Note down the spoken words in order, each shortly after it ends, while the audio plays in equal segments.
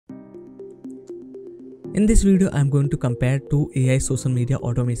In this video, I'm going to compare two AI social media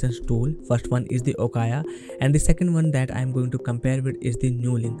automation tool. First one is the Ocoya and the second one that I'm going to compare with is the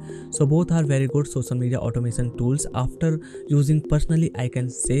Nuelink. So both are very good social media automation tools. After using personally, I can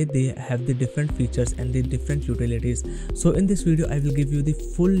say they have the different features and the different utilities. So in this video, I will give you the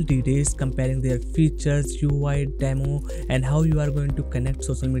full details comparing their features, UI, demo, and how you are going to connect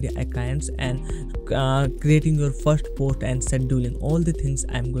social media accounts and creating your first post and scheduling. All the things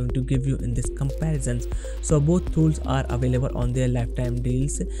I'm going to give you in this comparisons. So both tools are available on their lifetime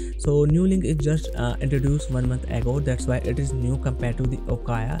deals. So Nuelink is just introduced 1 month ago, that's why it is new compared to the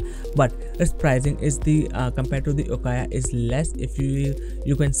Ocoya, but its pricing is the compared to the Ocoya is less. If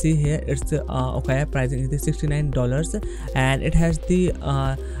you can see here, it's the Ocoya pricing is the $69 and it has the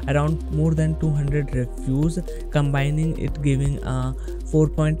around more than 200 reviews, combining it giving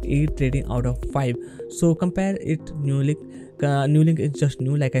 4.8 rating out of 5. So compare it Nuelink is just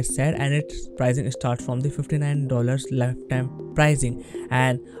new, like I said, and its pricing starts from the $59 lifetime pricing,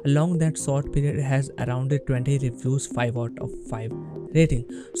 and along that short period it has around 20 reviews, 5 out of 5 rating.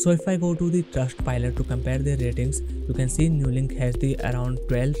 So if I go to the Trustpilot to compare their ratings, you can see Nuelink has the around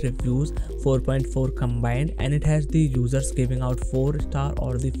 12 reviews, 4.4 combined, and it has the users giving out 4 star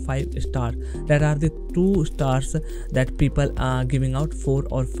or the 5 star. That are the 2 stars that people are giving out 4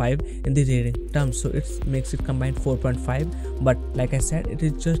 or 5 in the rating terms. So it makes it combined 4.5. But like I said, it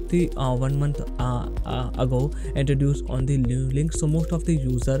is just the 1 month ago introduced on the Nuelink, so most of the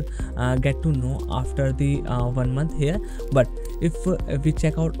user get to know after the 1 month here. But if we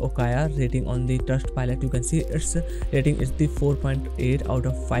check out Ocoya rating on the Trustpilot, you can see its rating is the 4.8 out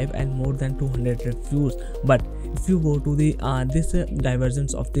of 5 and more than 200 reviews. But if you go to the this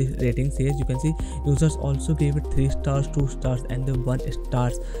divergence of the ratings here, you can see users also gave it 3 stars, 2 stars, and the 1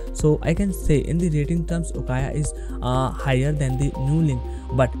 stars. So I can say in the rating terms Ocoya is higher than the Nuelink.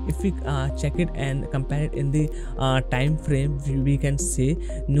 But if we check it and compare it in the time frame, we can say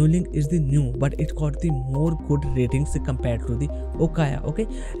Nuelink is the new, but it got the more good ratings compared to the Ocoya. Okay,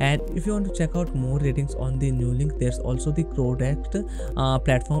 and if you want to check out more ratings on the Nuelink, there's also the product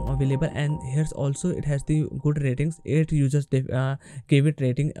platform available, and here's also it has the good ratings. 8 users gave it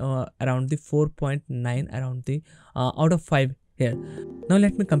rating around the 4.9 around the out of 5 here. Now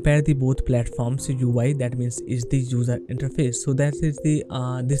let me compare the both platforms UI, that means is the user interface. So that is the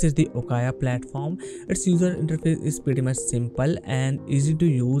this is the Ocoya platform. Its user interface is pretty much simple and easy to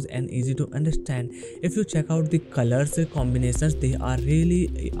use and easy to understand. If you check out the colors combinations, they are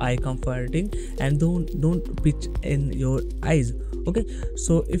really eye comforting and don't pitch in your eyes. Okay,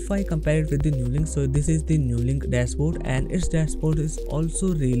 so if I compare it with the Nuelink, so this is the Nuelink dashboard, and its dashboard is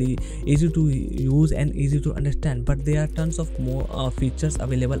also really easy to use and easy to understand, but there are tons of more features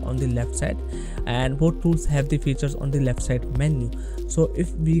available on the left side, and both tools have the features on the left side menu. So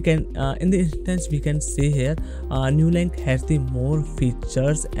if we can in the instance we can say here Nuelink has the more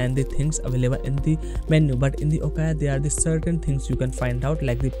features and the things available in the menu, but in the Ocoya there are the certain things you can find out,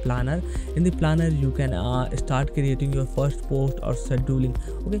 like the planner. In the planner you can start creating your first post or scheduling.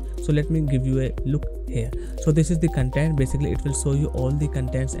 Okay, so let me give you a look here. So this is the content. Basically it will show you all the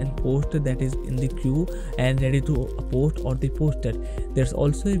contents and post that is in the queue and ready to post or the posted. There's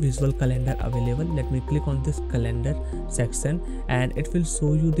also a visual calendar available. Let me click on this calendar section and it will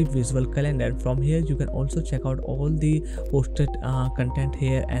show you the visual calendar. From here you can also check out all the posted content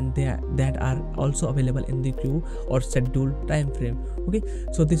here, and that are also available in the queue or scheduled time frame. Okay,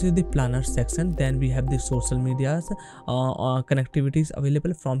 so this is the planner section. Then we have the social medias connectivities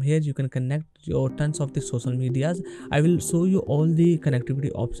available. From here you can connect your tons of the social medias. I will show you all the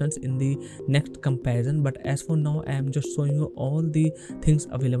connectivity options in the next comparison, but as for now I am just showing you all the things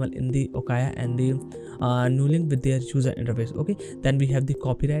available in the Ocoya and the Nuelink with their user interface. Okay, then we have the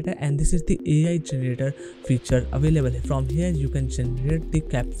copywriter, and this is the AI generator feature available. From here you can generate the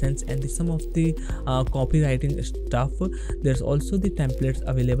captions and some of the copywriting stuff. There's also the templates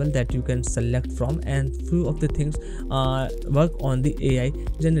available that you can select from, and few of the things work on the AI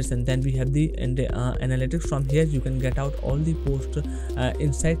generation. Then we have the analytics. From here you can get out all the post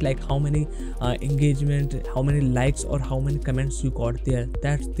insight, like how many engagement, how many likes, or how many comments you got there.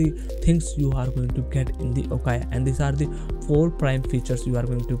 That's the things you are going to get in the Ocoya, and these are the 4 prime features you are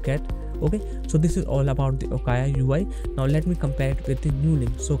going to get. Okay, so this is all about the Ocoya UI. Now let me compare it with the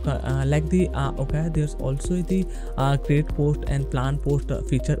Nuelink. So like the Ocoya, there's also the create post and plan post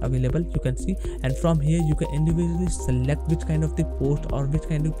feature available, you can see, and from here you can individually select which kind of the post or which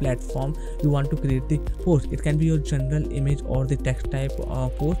kind of platform you want to create the post. It can be your general image or the text type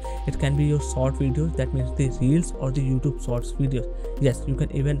post. It can be your short videos, that means the reels or the YouTube shorts videos. Yes, you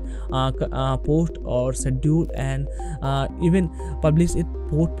can even post or schedule and even publish it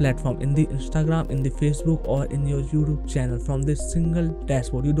both platform in in the Instagram, in the Facebook, or in your YouTube channel from this single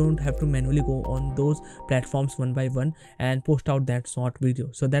dashboard. You don't have to manually go on those platforms one by one and post out that short video.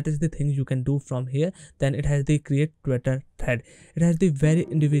 So that is the thing you can do from here. Then it has the create Twitter thread. It has the very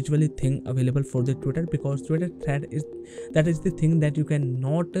individually thing available for the Twitter, because Twitter thread is the thing that you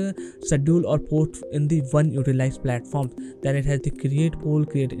cannot schedule or post in the one utilized platform. Then it has the create poll,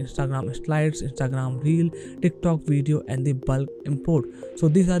 create Instagram slides, Instagram reel, TikTok video, and the bulk import. So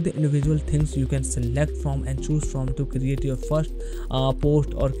these are the individual things you can select from and choose from to create your first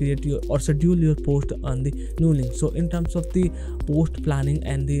post or create your or schedule your post on the Nuelink. So in terms of the post planning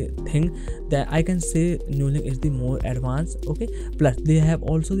and the thing, that I can say Nuelink is the more advanced. Okay, plus they have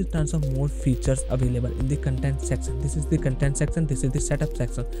also the tons of more features available in the content section. This is the content section, this is the setup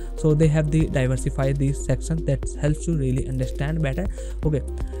section. So they have the diversify these sections that helps you really understand better. Okay,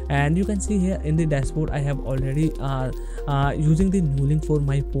 and you can see here in the dashboard I have already using the Nuelink for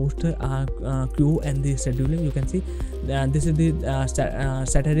my post queue and the scheduling. You can see this is the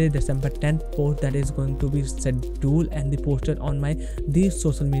Saturday December 10th post that is going to be scheduled and the posted on my these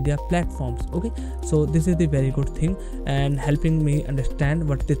social media platforms. Okay, so this is the very good thing and helping me understand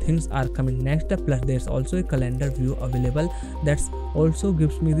what the things are coming next. Plus there's also a calendar view available that's also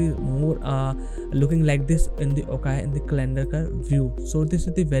gives me the more looking like this in the Ocoya in the calendar view. So this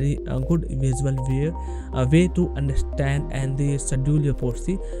is the very good visual way to understand and the schedule your post.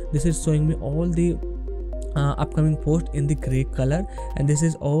 See, this is showing me all the upcoming post in the gray color, and this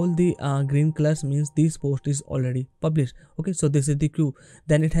is all the green colors means this post is already published. Okay, so this is the queue.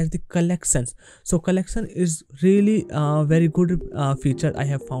 Then it has the collections. So collection is really very good feature I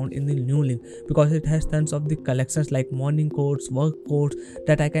have found in the Nuelink, because it has tons of the collections like morning quotes, work quotes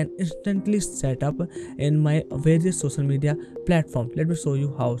that I can instantly set up in my various social media platforms. Let me show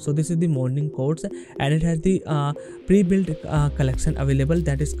you how. So this is the morning quotes, and it has the pre-built collection available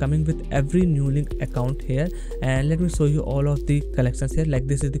that is coming with every Nuelink account here. And let me show you all of the collections here. Like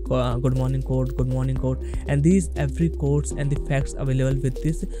this is the good morning quote, and these every quotes and the facts available with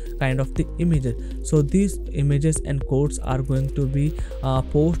this kind of the images. So these images and quotes are going to be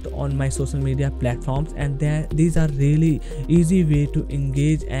posted on my social media platforms, and these are really easy way to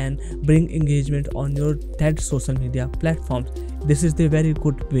engage and bring engagement on your that social media platforms. This is the very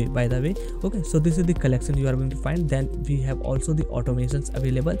good way, by the way. Okay, so this is the collection you are going to find. Then we have also the automations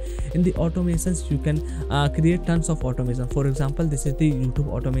available. In the automations you can create tons of automation. For example, this is the YouTube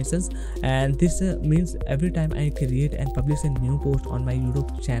automations, and this means every time I create and publish a new post on my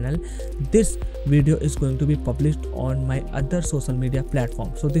YouTube channel, this video is going to be published on my other social media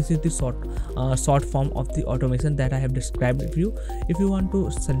platform. So this is the short form of the automation that I have described with you. If you want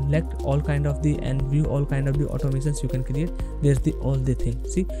to select all kind of the and view all kind of the automations you can create, there's the all the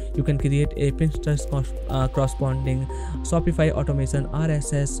things. See, you can create a Pinterest corresponding, Shopify automation,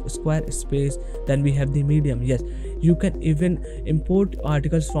 RSS, Squarespace. Then we have the Medium. Yes, you can even import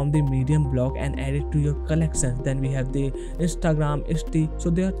articles from the Medium blog and add it to your collections. Then we have the Instagram ST. So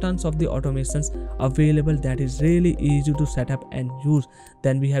there are tons of the automations available that is really easy to set up and use.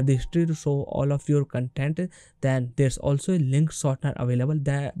 Then we have the history to show all of your content. Then there's also a link shortener available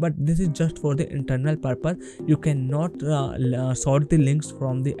there, but this is just for the internal purpose. You cannot sort the links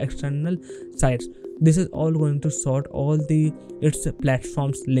from the external sites. This is all going to sort all the its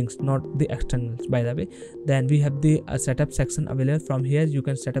platforms links, not the externals, by the way. Then we have the setup section available. From here you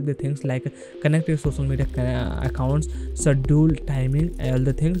can set up the things like connect your social media accounts, schedule, timing, all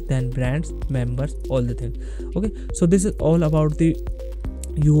the things, then brands, members, all the things. Okay, so this is all about the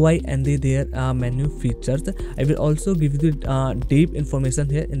UI and their menu features. I will also give you the deep information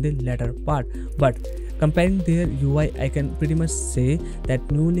here in the latter part, but comparing their UI, I can pretty much say that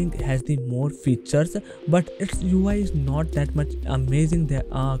Nuelink has the more features, but its UI is not that much amazing there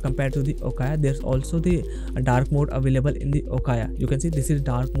compared to the Ocoya. There's also the dark mode available in the Ocoya. You can see this is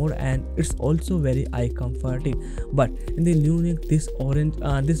dark mode and it's also very eye comforting, but in the Nuelink this orange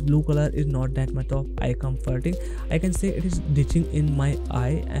this blue color is not that much of eye comforting. I can say it is ditching in my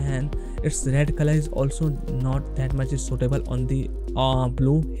eye, and its red color is also not that much suitable on the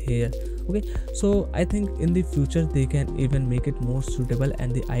blue hair. Okay, so I think in the future they can even make it more suitable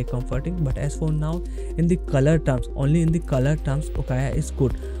and the eye comforting, but as for now, in the color terms, only in the color terms Ocoya is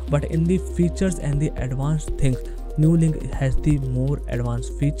good, but in the features and the advanced things Nuelink has the more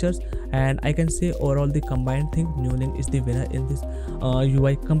advanced features, and I can say overall the combined thing, Nuelink is the winner in this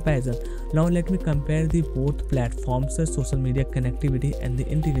UI comparison. Now let me compare the both platforms, social media connectivity and the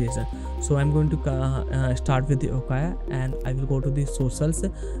integration. So I'm going to start with the Ocoya, and I will go to the socials,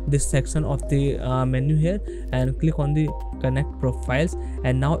 this section of the menu here, and click on the connect profiles,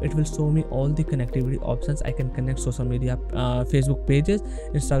 and now it will show me all the connectivity options. I can connect social media, Facebook pages,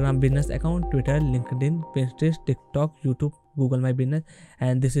 Instagram business account, Twitter, LinkedIn, Pinterest, TikTok, YouTube, Google My Business,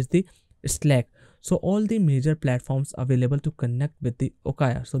 and this is the Slack. So all the major platforms available to connect with the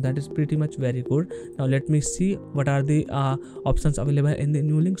Ocoya. So that is pretty much very good. Now let me see what are the options available in the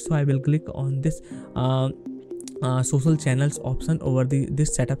Nuelink. So I will click on this social channels option over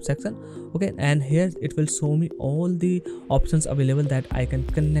this setup section. Okay, and here it will show me all the options available that I can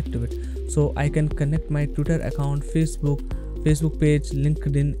connect with. So I can connect my Twitter account, Facebook page,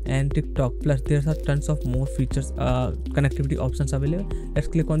 LinkedIn, and TikTok. Plus there are tons of more features, connectivity options available. Let's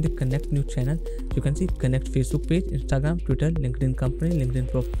click on the connect new channel. You can see connect Facebook page, Instagram, Twitter, LinkedIn company,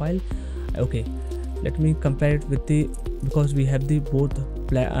 LinkedIn profile. Okay, let me compare it with the, because we have the both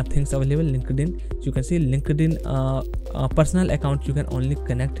things available. LinkedIn, you can see LinkedIn personal account you can only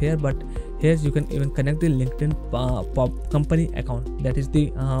connect here, but here you can even connect the LinkedIn company account. That is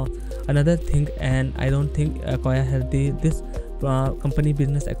the another thing, and I don't think Ocoya has this company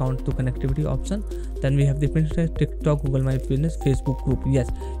business account to connectivity option. Then we have the Pinterest, TikTok, Google My Business, Facebook group. Yes,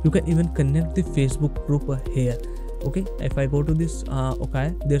 you can even connect the Facebook group here. Okay, if I go to this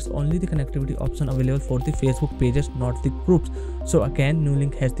Ocoya, there's only the connectivity option available for the Facebook pages, not the groups. So again,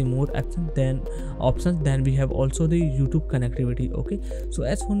 Nuelink has the more options than we have also the YouTube connectivity. Okay, so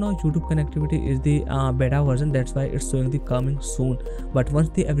as for now, YouTube connectivity is the beta version, that's why it's showing the coming soon. But once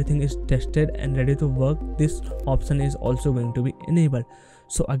the everything is tested and ready to work, this option is also going to be enabled.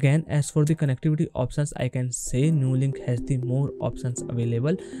 So again, as for the connectivity options, I can say Nuelink has the more options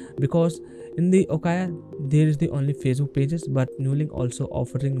available, because in the Ocoya there is the only Facebook pages, but Nuelink also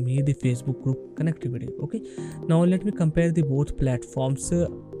offering me the Facebook group connectivity. Okay, now let me compare the both platforms,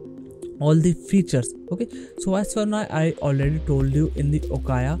 all the features. Okay, so as for now, I already told you in the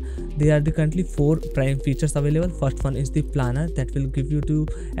Ocoya there are the currently 4 prime features available. First one is the planner, that will give you to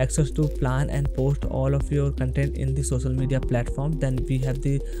access to plan and post all of your content in the social media platform. Then we have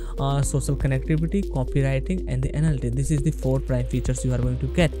the social connectivity, copywriting, and the analytics. This is the 4 prime features you are going to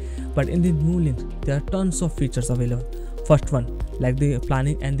get. But in the Nuelink there are tons of features available. First one, like the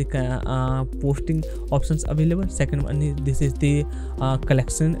planning and the posting options available. Second one is, this is the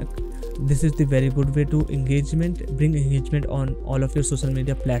collection. This is the very good way to bring engagement on all of your social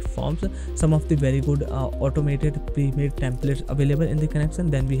media platforms. Some of the very good automated pre-made templates available in the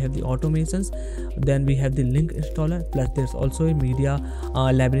connection. Then we have the automations, then we have the link installer, plus there's also a media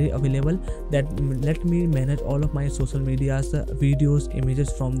library available that let me manage all of my social media's videos,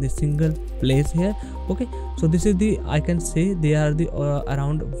 images from the single place here. Okay, so this is the, I can say they are the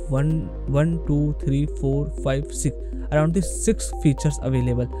around 1 2 3 4 5 6, around the 6 features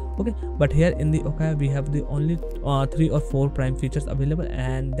available. Okay, but here in the Ocoya we have the only 3 or 4 prime features available,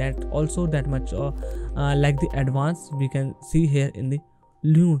 and that also that much like the advanced we can see here in the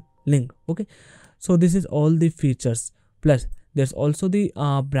Nuelink. Okay, so this is all the features. Plus there's also the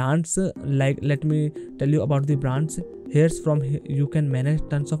brands, like let me tell you about the brands. Here's from here you can manage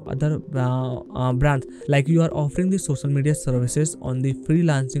tons of other brands, like you are offering the social media services on the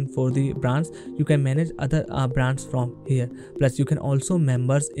freelancing for the brands, you can manage other brands from here. Plus you can also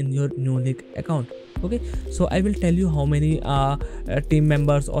members in your Nuelink account. Okay, so I will tell you how many team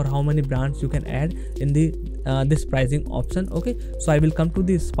members or how many brands you can add in the this pricing option. Okay, so I will come to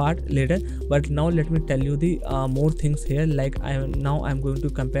this part later, but now let me tell you the more things here. Like I'm going to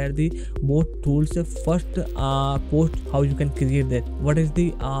compare the both tools. First, post, how you can create that, what is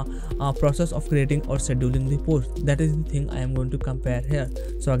the process of creating or scheduling the post, that is the thing I am going to compare here.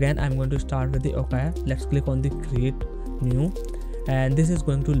 So again, I'm going to start with the Ocoya. Let's click on the create new, and this is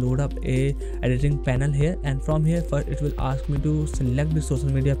going to load up a editing panel here, and from here first it will ask me to select the social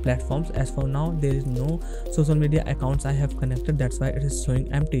media platforms. As for now there is no social media accounts I have connected, that's why it is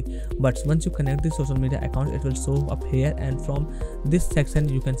showing empty. But once you connect the social media accounts, it will show up here, and from this section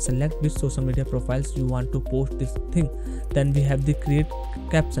you can select which social media profiles you want to post this thing. Then we have the create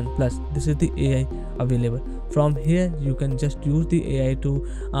caption, plus this is the AI available. From here you can just use the AI to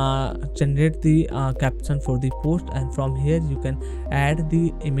generate the caption for the post, and from here you can add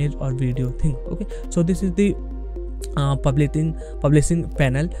the image or video thing. Okay, so this is the publishing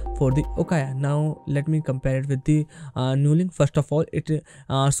panel for the Ocoya. Now let me compare it with the Nuelink. First of all, it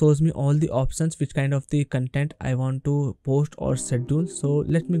shows me all the options which kind of the content I want to post or schedule. So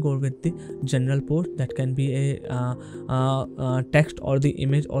let me go with the general post. That can be a text or the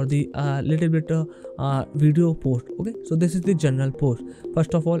image or the little bit video post. Okay, so this is the general post.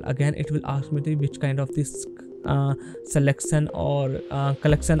 First of all, again it will ask me the which kind of this selection or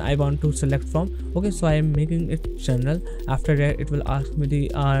collection I want to select from. Okay, so I am making it general. After that it will ask me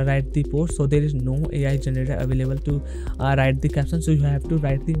the write the post. So there is no AI generator available to write the caption, so you have to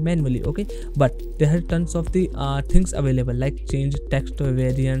write the manually. Okay, but there are tons of the things available, like change text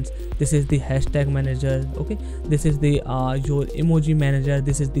variants. This is the hashtag manager. Okay, this is the your emoji manager.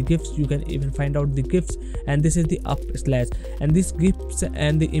 This is the gifs, you can even find out the gifs, and this is the up slash, and these gifs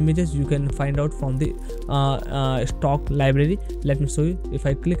and the images you can find out from the stock library. Let me show you. If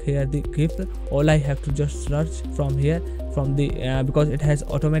I click here the GIF, all I have to just search from here from the because it has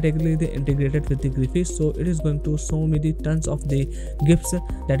automatically the integrated with the Griffy, so it is going to show me the tons of the GIFs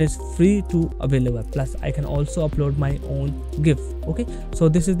that is free to available. Plus I can also upload my own GIF. Okay, so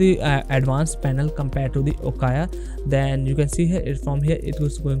this is the advanced panel compared to the Ocoya. Then you can see here, from here it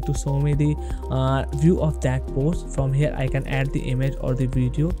was going to show me the view of that post. From here I can add the image or the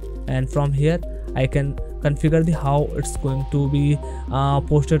video, and from here I can configure the how it's going to be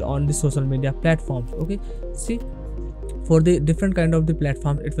posted on the social media platforms. Okay, see, for the different kind of the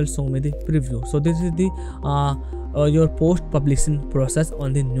platform it will show me the preview. So this is the your post publishing process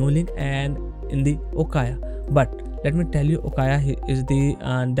on the Nuelink and in the Ocoya. But let me tell you, Ocoya is the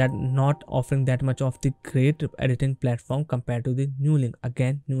that not offering that much of the great editing platform compared to the Nuelink.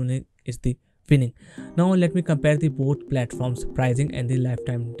 Again, Nuelink is the winning. Now let me compare the both platforms pricing and the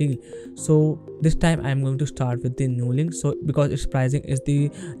lifetime deal. So this time I am going to start with the Nuelink, so because its pricing is the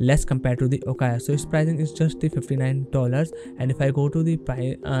less compared to the Ocoya. So its pricing is just the $59, and if I go to the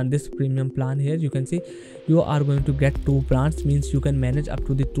this premium plan here, you can see you are going to get 2 brands, means you can manage up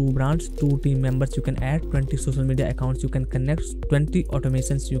to the 2 brands, 2 team members you can add, 20 social media accounts you can connect, 20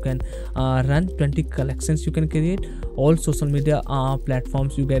 automations you can run, 20 collections you can create, all social media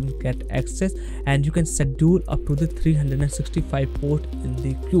platforms you can get access, and you can schedule up to the 365 posts in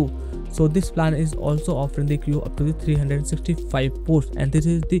the queue. So this plan is also offering the queue up to the 365 posts, and this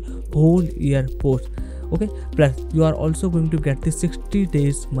is the whole year post. Okay, plus you are also going to get the 60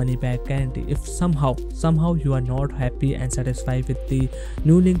 days money back guarantee. If somehow you are not happy and satisfied with the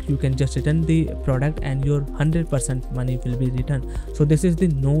Nuelink, you can just return the product and your 100% money will be returned. So this is the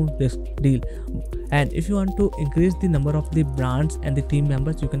no risk deal. And if you want to increase the number of the brands and the team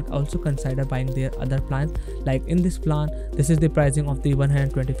members, you can also consider buying their other plans. Like in this plan, this is the pricing of the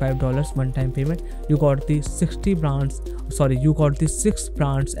 $125 one-time payment. You got the 60 brands, you got the 6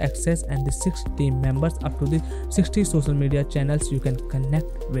 brands access and the 6 team members, up to the 60 social media channels you can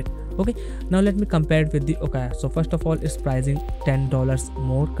connect with. Okay, now let me compare it with the Ocoya. So first of all, it's pricing $10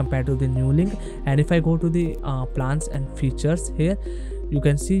 more compared to the Nuelink, and if I go to the plans and features here, you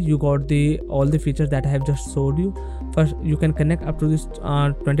can see you got the all the features that I have just showed you. First, you can connect up to this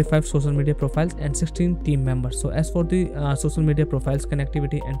 25 social media profiles and 16 team members. So as for the social media profiles,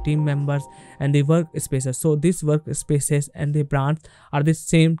 connectivity and team members and the workspaces, so these workspaces and the brands are the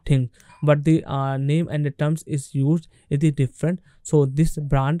same thing, but the name and the terms is used is the different. So this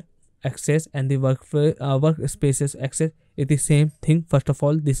brand access and the workspaces access is the same thing. First of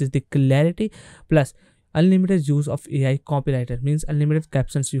all, this is the clarity plus unlimited use of AI copywriter, means unlimited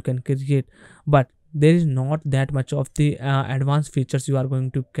captions you can create, but there is not that much of the advanced features you are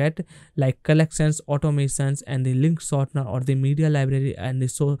going to get, like collections, automations, and the link shortener or the media library, and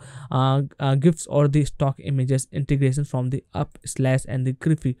the gifts or the stock images integration from the up slash and the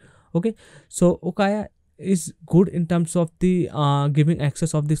Griffy. Okay, so Ocoya is good in terms of the giving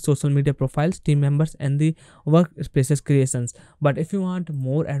access of the social media profiles, team members, and the workspaces creations. But if you want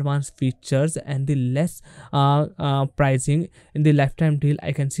more advanced features and the less pricing in the lifetime deal,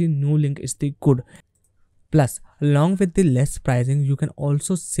 I can see Nuelink is the good. Plus, along with the less pricing, you can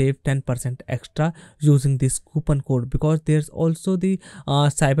also save 10% extra using this coupon code, because there's also the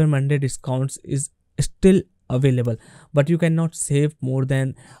Cyber Monday discounts is still available, but you cannot save more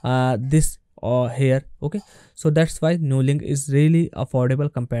than this here. Okay, so that's why Nuelink is really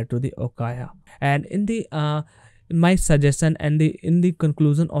affordable compared to the Ocoya. And in the my suggestion and in the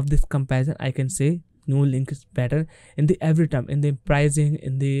conclusion of this comparison, I can say Nuelink is better in the every term, in the pricing,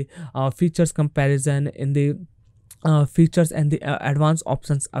 in the features comparison, in the features and the advanced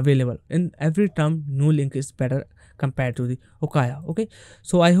options available. In every term, Nuelink is better compared to the Ocoya. Okay,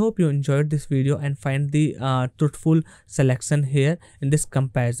 so I hope you enjoyed this video and find the truthful selection here in this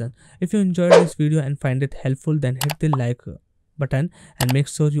comparison. If you enjoyed this video and find it helpful, then hit the like button and make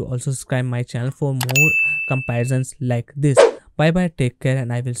sure you also subscribe my channel for more comparisons like this. Bye bye, take care,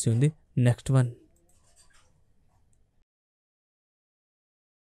 and I will see you in the next one.